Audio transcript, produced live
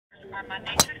are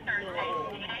Monday through Thursday,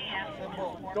 8 a.m. to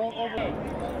 4 p.m.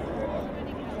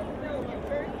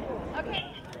 Okay.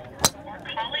 Or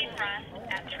calling Russ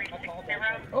at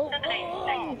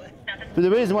 360-786-7. The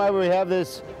reason why we have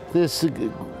this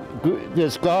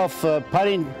golf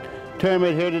putting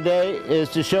tournament here today is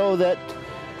to show that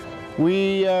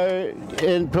we are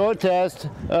in protest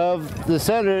of the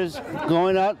senators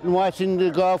going out and watching the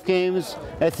golf games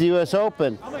at the U.S.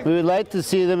 Open. We would like to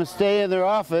see them stay in their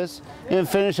office and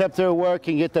finish up their work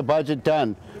and get the budget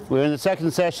done. We're in the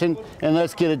second session, and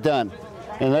let's get it done.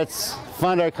 And let's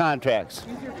fund our contracts.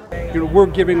 We're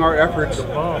giving our efforts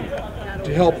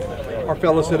to help our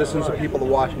fellow citizens and people of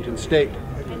Washington State.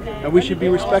 And we should be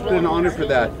respected and honored for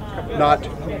that, not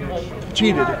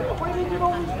cheated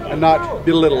and not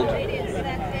belittled.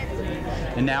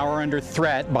 And now we're under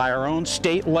threat by our own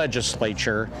state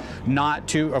legislature not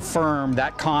to affirm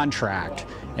that contract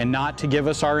and not to give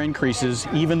us our increases,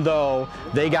 even though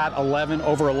they got over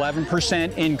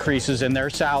 11% increases in their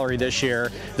salary this year.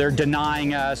 They're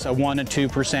denying us a 1 to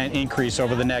 2% increase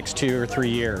over the next 2 or 3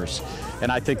 years.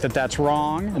 And I think that that's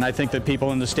wrong, and I think that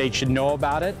people in the state should know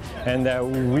about it. And that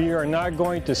we are not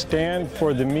going to stand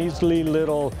for the measly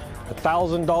little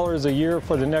 $1,000 a year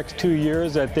for the next 2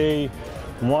 years that they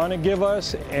want to give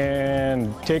us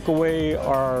and take away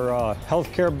our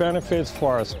health care benefits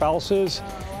for our spouses.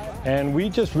 And we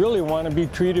just really want to be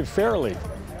treated fairly.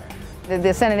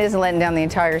 The Senate isn't letting down the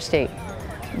entire state.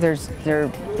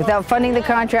 Without funding the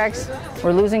contracts,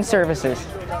 we're losing services.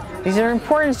 These are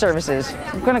important services.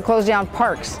 We're going to close down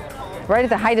parks right at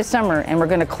the height of summer, and we're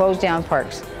going to close down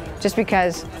parks just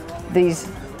because these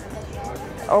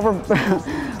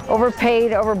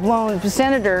overpaid, overblown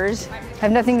senators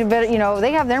have nothing to bet. You know,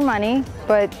 they have their money,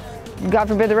 but God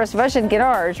forbid the rest of us shouldn't get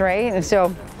ours, right? And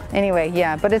so, anyway,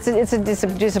 yeah, but it's a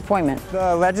disappointment.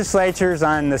 The legislature's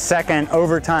on the second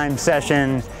overtime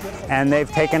session, and they've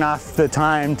taken off the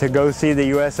time to go see the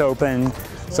U.S. Open.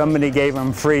 Somebody gave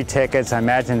them free tickets. I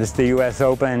imagine it's the U.S.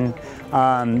 Open.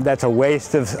 That's a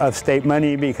waste of state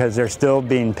money because they're still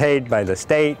being paid by the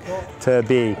state to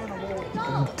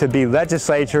be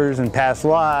legislatures and pass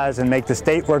laws and make the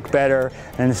state work better.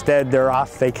 And instead, they're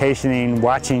off vacationing,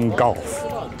 watching golf.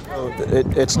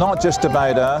 It's not just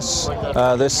about us.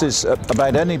 This is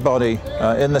about anybody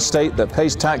in the state that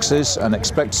pays taxes and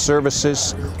expects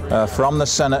services from the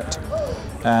Senate.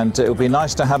 And it would be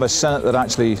nice to have a Senate that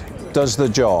actually does the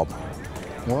job.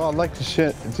 Well, I'd like to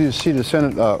see the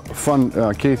Senate fund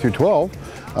K through 12,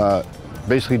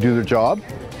 basically do their job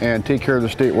and take care of the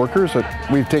state workers.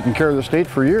 We've taken care of the state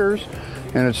for years,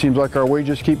 and it seems like our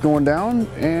wages keep going down,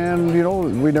 and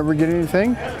we never get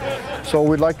anything. So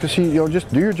we'd like to see, just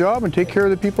do your job and take care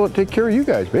of the people that take care of you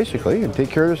guys, basically, and take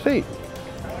care of the state.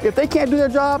 If they can't do their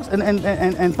jobs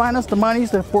and find us the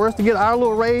monies for us to get our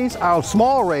little raise, our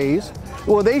small raise,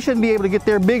 well, they shouldn't be able to get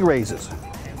their big raises.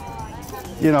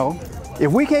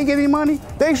 If we can't get any money,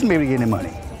 they shouldn't be able to get any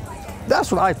money.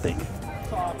 That's what I think.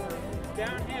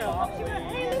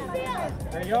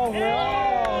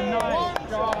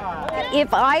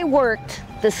 If I worked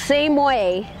the same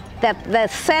way that the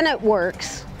Senate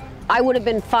works, I would have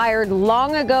been fired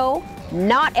long ago,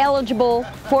 not eligible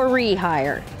for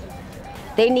rehire.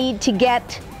 They need to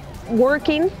get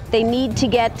working, they need to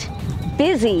get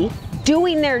busy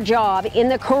doing their job in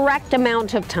the correct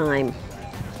amount of time.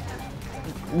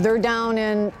 They're down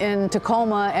in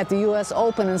Tacoma at the U.S.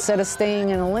 Open instead of staying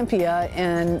in Olympia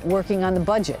and working on the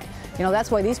budget.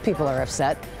 That's why these people are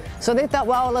upset. So they thought,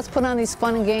 well, let's put on these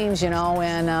fun and games,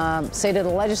 and say to the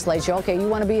legislature, okay, you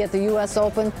want to be at the U.S.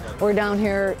 Open? We're down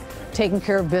here taking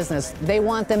care of business. They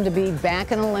want them to be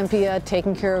back in Olympia,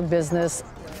 taking care of business,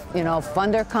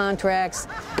 fund our contracts,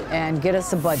 and get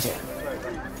us a budget.